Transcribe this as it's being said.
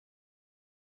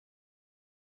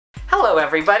Hello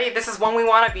everybody, this is When We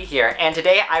Wanna Be here, and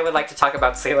today I would like to talk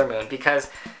about Sailor Moon because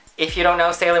if you don't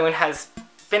know, Sailor Moon has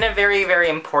been a very, very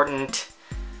important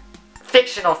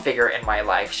fictional figure in my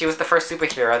life. She was the first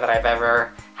superhero that I've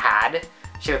ever had.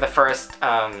 She was the first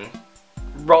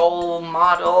role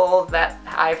model that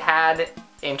I've had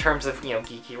in terms of,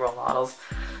 geeky role models.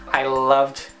 I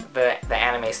loved the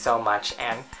anime so much,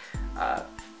 and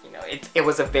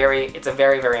it's a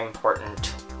very, very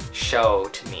important show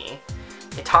to me.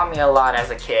 It taught me a lot as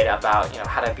a kid about,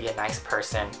 how to be a nice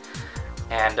person.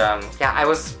 And yeah,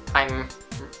 I'm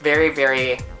very,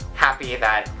 very happy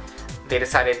that they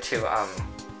decided to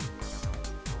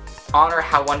honor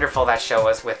how wonderful that show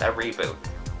was with a reboot.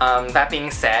 That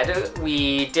being said,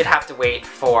 we did have to wait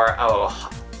for,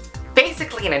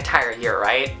 basically an entire year,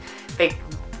 right? They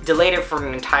delayed it for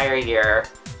an entire year,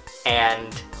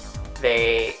 and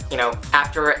they,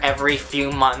 after every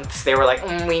few months, they were like,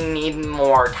 we need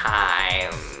more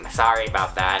time. Sorry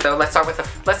about that. So let's start with the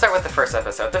first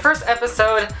episode. The first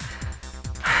episode,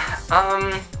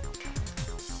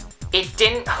 it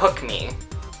didn't hook me,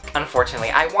 unfortunately.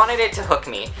 I wanted it to hook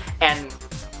me, and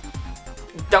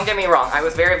don't get me wrong, I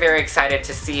was very, very excited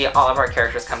to see all of our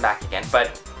characters come back again,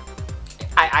 but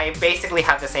I basically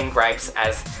have the same gripes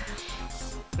as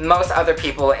most other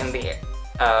people in the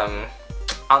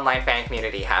online fan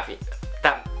community have,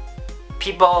 that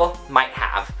people might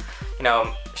have.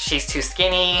 She's too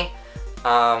skinny,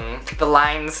 the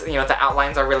lines, the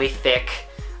outlines are really thick,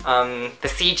 the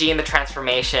CG and the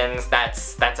transformations,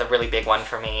 that's a really big one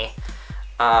for me.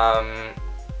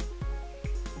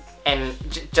 And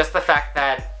just the fact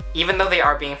that even though they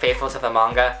are being faithful to the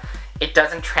manga, it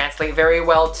doesn't translate very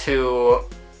well to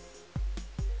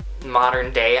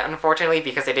modern day, unfortunately,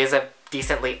 because it is a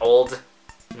decently old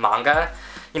manga.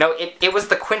 It was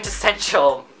the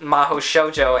quintessential Mahou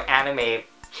Shoujo anime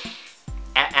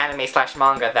slash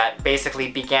manga that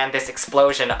basically began this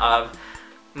explosion of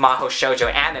Mahou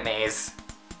Shoujo animes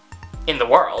in the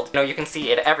world. You can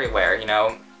see it everywhere,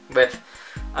 with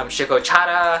Shugo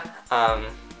Chara,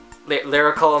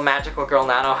 Lyrical Magical Girl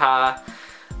Nanoha,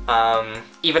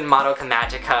 even Madoka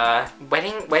Magica,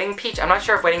 Wedding Peach. I'm not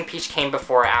sure if Wedding Peach came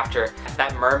before or after.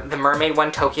 That the mermaid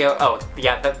one, Tokyo. Oh,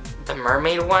 yeah, the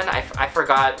mermaid one. I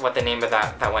forgot what the name of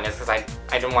that one is because I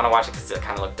didn't want to watch it because it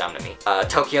kind of looked dumb to me.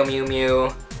 Tokyo Mew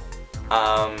Mew,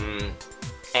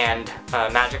 and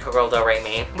Magical Girl Do Re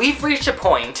Mi. We've reached a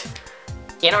point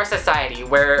in our society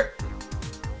where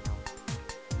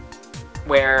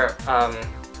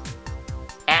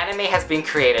anime has been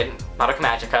created, Madoka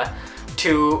Magica,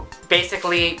 to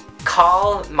basically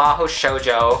call Mahou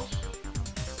Shoujo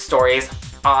stories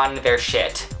on their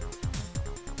shit.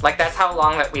 Like, that's how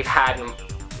long that we've had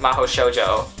Mahou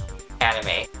Shoujo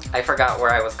anime. I forgot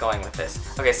where I was going with this.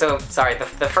 Okay, so, sorry, the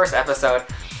first episode,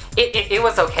 it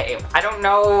was okay. I don't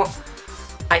know,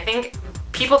 I think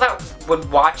people that would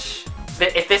watch,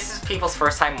 if this is people's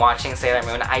first time watching Sailor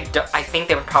Moon, I think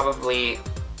they would probably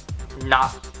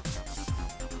not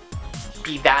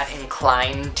be that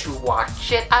inclined to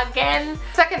watch it again.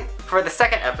 For the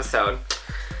second episode,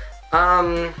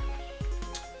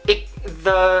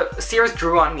 the series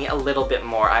grew on me a little bit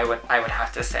more, I would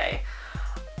have to say.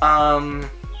 I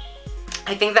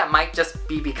think that might just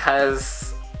be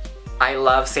because I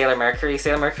love Sailor Mercury.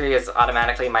 Sailor Mercury is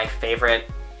automatically my favorite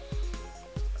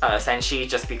senshi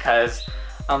just because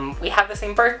we have the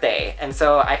same birthday, and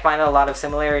so I find a lot of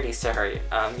similarities to her.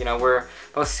 We're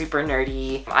both super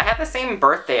nerdy. I have the same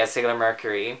birthday as Sailor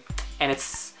Mercury, and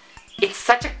it's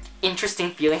such an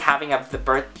interesting feeling having the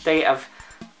birthday of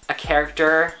a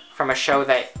character from a show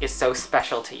that is so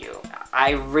special to you.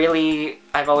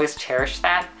 I've always cherished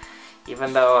that,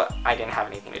 even though I didn't have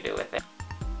anything to do with it.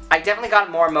 I definitely got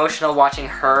more emotional watching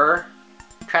her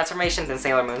transformation than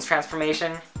Sailor Moon's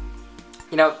transformation.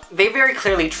 They very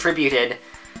clearly tributed,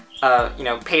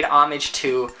 paid homage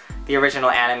to the original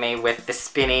anime with the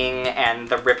spinning and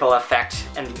the ripple effect,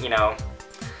 and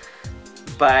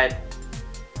but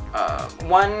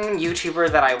one YouTuber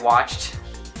that I watched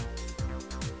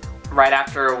right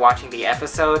after watching the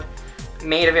episode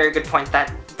made a very good point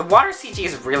that the water CG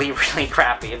is really, really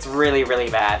crappy. It's really, really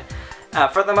bad.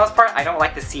 For the most part, I don't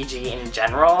like the CG in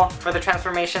general for the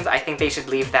transformations. I think they should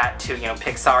leave that to,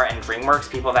 Pixar and DreamWorks,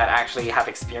 people that actually have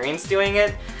experience doing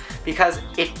it, because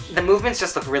the movements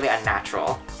just look really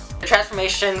unnatural. The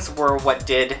transformations were what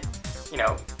did,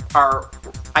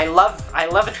 I love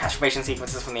the transformation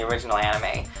sequences from the original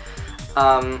anime.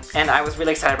 And I was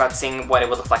really excited about seeing what it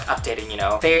would look like updated,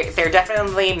 They're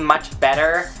definitely much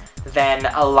better than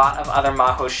a lot of other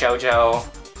Mahou Shoujo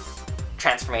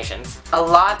transformations. A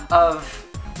lot of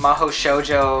Mahou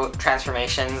Shoujo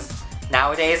transformations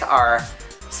nowadays are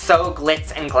so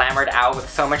glitz and glamored out with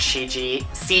so much CG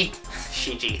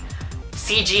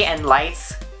and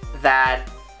lights that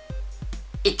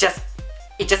it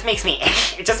just makes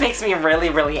me really,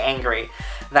 really angry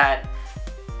that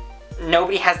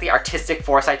nobody has the artistic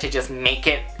foresight to just make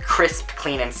it crisp,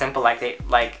 clean, and simple like they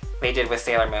did with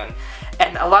Sailor Moon.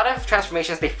 And a lot of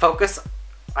transformations, they focus,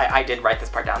 I did write this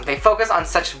part down, they focus on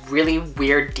such really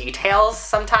weird details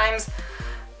sometimes.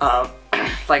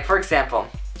 Like, for example,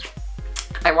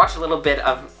 I watched a little bit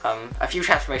of a few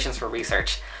transformations for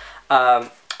research.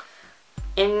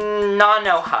 In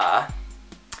Nanoha,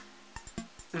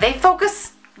 they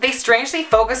strangely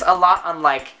focus a lot on,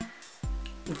 like,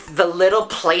 the little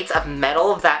plates of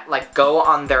metal that, like, go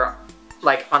on their,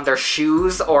 like, on their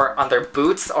shoes or on their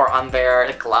boots or on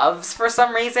their gloves for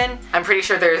some reason. I'm pretty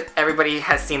sure everybody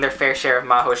has seen their fair share of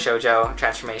Mahou Shoujo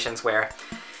transformations where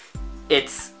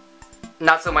it's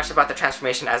not so much about the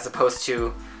transformation as opposed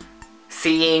to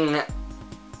seeing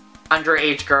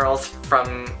underage girls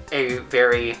from a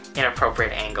very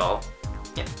inappropriate angle,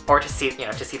 or to see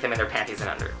them in their panties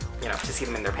and to see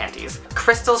them in their panties.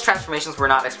 Crystal's transformations were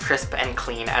not as crisp and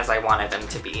clean as I wanted them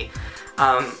to be.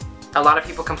 A lot of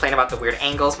people complain about the weird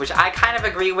angles, which I kind of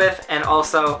agree with, and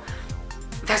also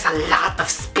there's a lot of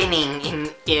spinning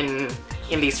in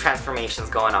these transformations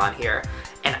going on here,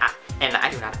 and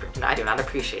I do not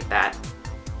appreciate that.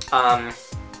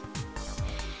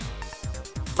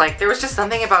 Like, there was just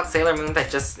something about Sailor Moon that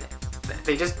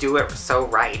they just do it so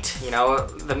right, you know?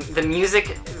 The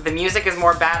music is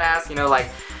more badass, you know, like,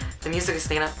 the music is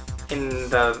staying up in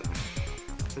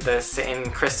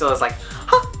in Crystal is like,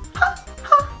 ha, ha,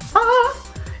 ha, ha.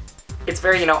 It's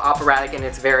very, you know, operatic, and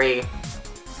it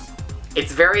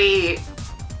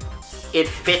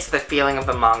fits the feeling of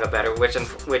the manga better, which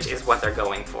is what they're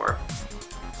going for.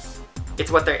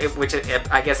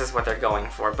 I guess is what they're going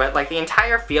for. But, like, the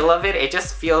entire feel of it, it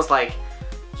just feels like,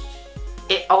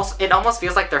 it almost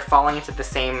feels like they're falling into the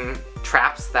same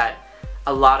traps that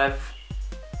a lot of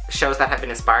shows that have been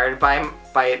inspired by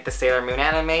the Sailor Moon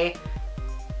anime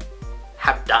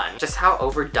have done. Just how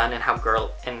overdone and how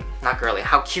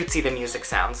how cutesy the music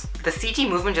sounds. The CG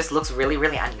movement just looks really,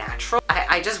 really unnatural.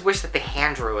 I just wish that they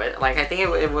hand drew it. Like, I think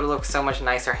it would look so much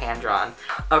nicer hand drawn.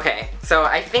 Okay, so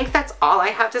I think that's all I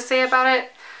have to say about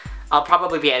it. I'll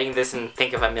probably be editing this and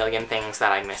think of a million things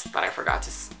that I missed that I forgot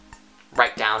to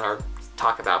write down or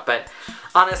talk about. But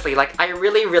honestly, like, I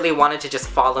really, really wanted to just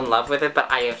fall in love with it, but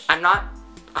I'm not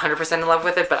 100% in love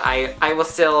with it, but I will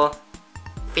still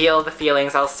feel the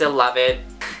feelings, I'll still love it.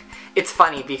 It's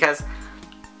funny because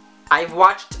I've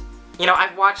watched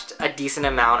a decent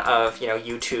amount of, you know,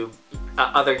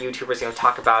 other YouTubers, you know,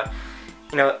 talk about,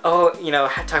 you know,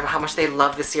 talk about how much they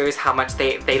love the series, how much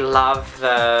they love you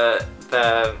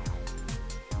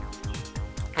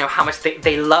know, how much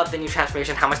they love the new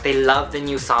transformation, how much they love the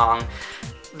new song.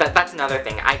 That's another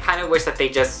thing. I kind of wish that they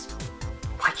just,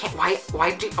 why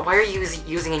are you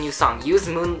using a new song? Use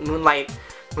Moonlight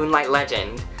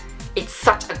Legend. It's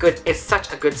such a good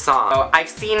song. So I've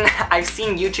seen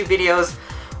YouTube videos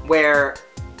where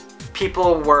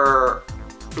people were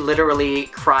literally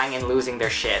crying and losing their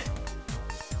shit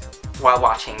while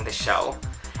watching the show.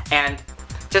 And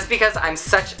just because I'm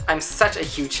such a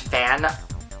huge fan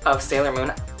of Sailor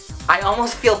Moon, I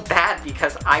almost feel bad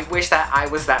because I wish that I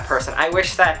was that person. I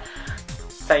wish that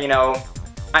you know,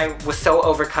 I was so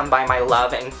overcome by my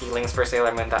love and feelings for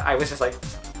Sailor Moon that I was just like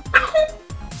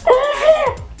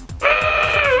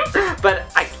but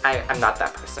I'm not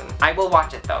that person. I will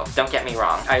watch it though, don't get me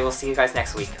wrong. I will see you guys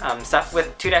next week. Stuff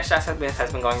with 2-Dash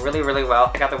has been going really, really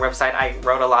well. Check out the website. I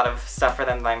wrote a lot of stuff for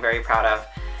them that I'm very proud of.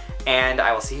 And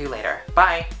I will see you later.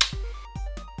 Bye!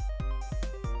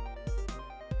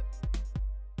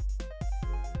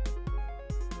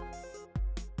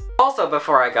 Also,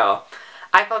 before I go,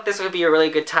 I thought this would be a really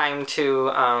good time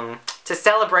to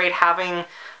celebrate having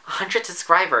 100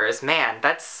 subscribers. Man,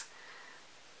 that's...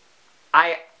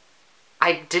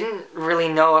 I didn't really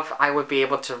know if I would be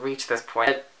able to reach this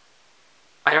point.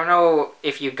 I don't know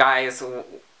if you guys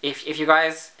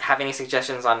have any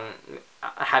suggestions on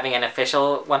having an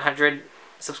official 100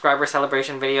 subscriber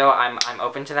celebration video. I'm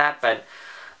open to that, but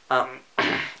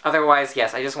otherwise,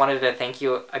 yes, I just wanted to thank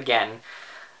you again.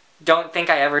 Don't think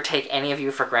I ever take any of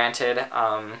you for granted.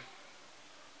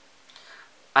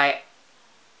 I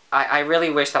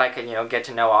really wish that I could, you know, get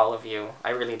to know all of you.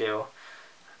 I really do.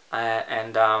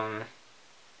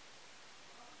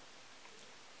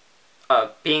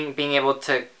 Being able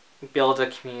to build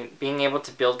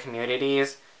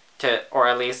communities or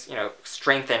at least, you know,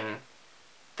 strengthen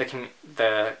a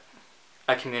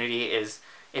community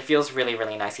it feels really,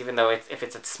 really nice, even though if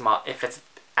it's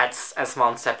as small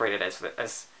and separated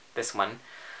as this one.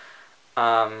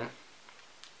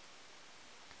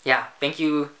 Yeah, thank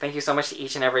you so much to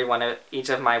each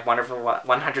of my wonderful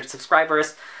 100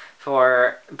 subscribers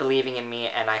for believing in me,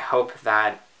 and I hope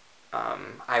that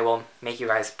I will make you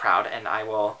guys proud, and I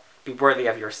will be worthy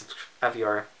of your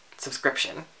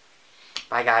subscription.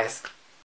 Bye, guys.